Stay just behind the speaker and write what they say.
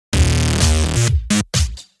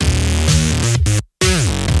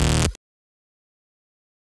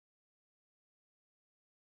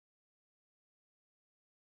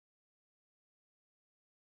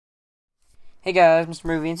Hey guys, Mr.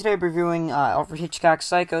 Movie, and today I'm reviewing Alfred Hitchcock's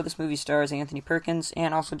Psycho. This movie stars Anthony Perkins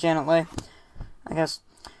and also Janet Leigh, I guess.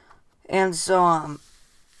 And so,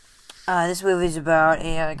 this movie is about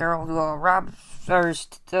a girl who robs or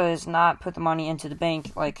does not put the money into the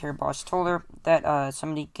bank like her boss told her that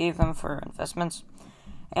somebody gave them for investments.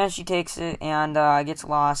 And she takes it and gets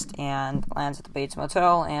lost and lands at the Bates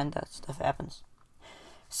Motel, and stuff happens.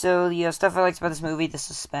 So the stuff I liked about this movie, the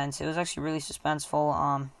suspense. It was actually really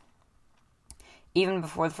suspenseful. Even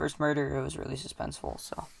before the first murder, it was really suspenseful.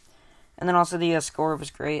 So, and then also the score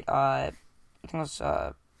was great. I think it was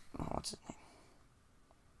what's his name?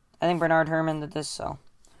 I think Bernard Herrmann did this, so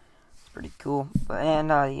it's pretty cool.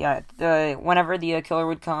 Whenever the killer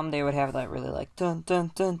would come, they would have that really like dun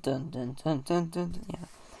dun dun dun dun dun dun dun,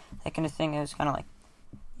 that kind of thing. It was kind of like,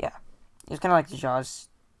 it was kind of like the Jaws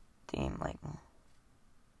theme, like,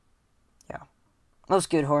 most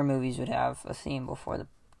good horror movies would have a theme before the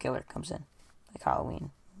killer comes in. Like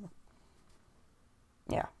Halloween.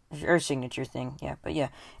 Yeah. Or signature thing. Yeah, but yeah.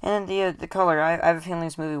 And the color. I have a feeling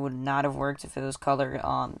this movie would not have worked if it was color.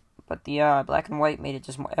 But the black and white made it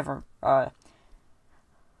just more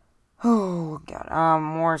more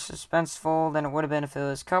suspenseful than it would have been if it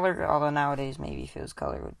was color. Although nowadays maybe if it was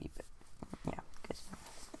color it would be good.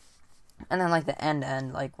 And then like the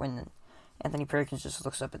end, like when Anthony Perkins just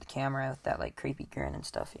looks up at the camera with that like creepy grin and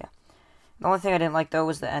stuff, yeah. The only thing I didn't like, though,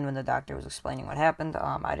 was the end when the doctor was explaining what happened.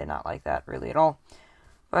 I did not like that, really, at all.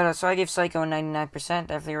 But, so I gave Psycho a 99%.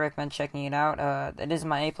 Definitely recommend checking it out. It is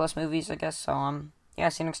my A+ movies, I guess. So,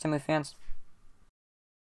 see you next time, my fans.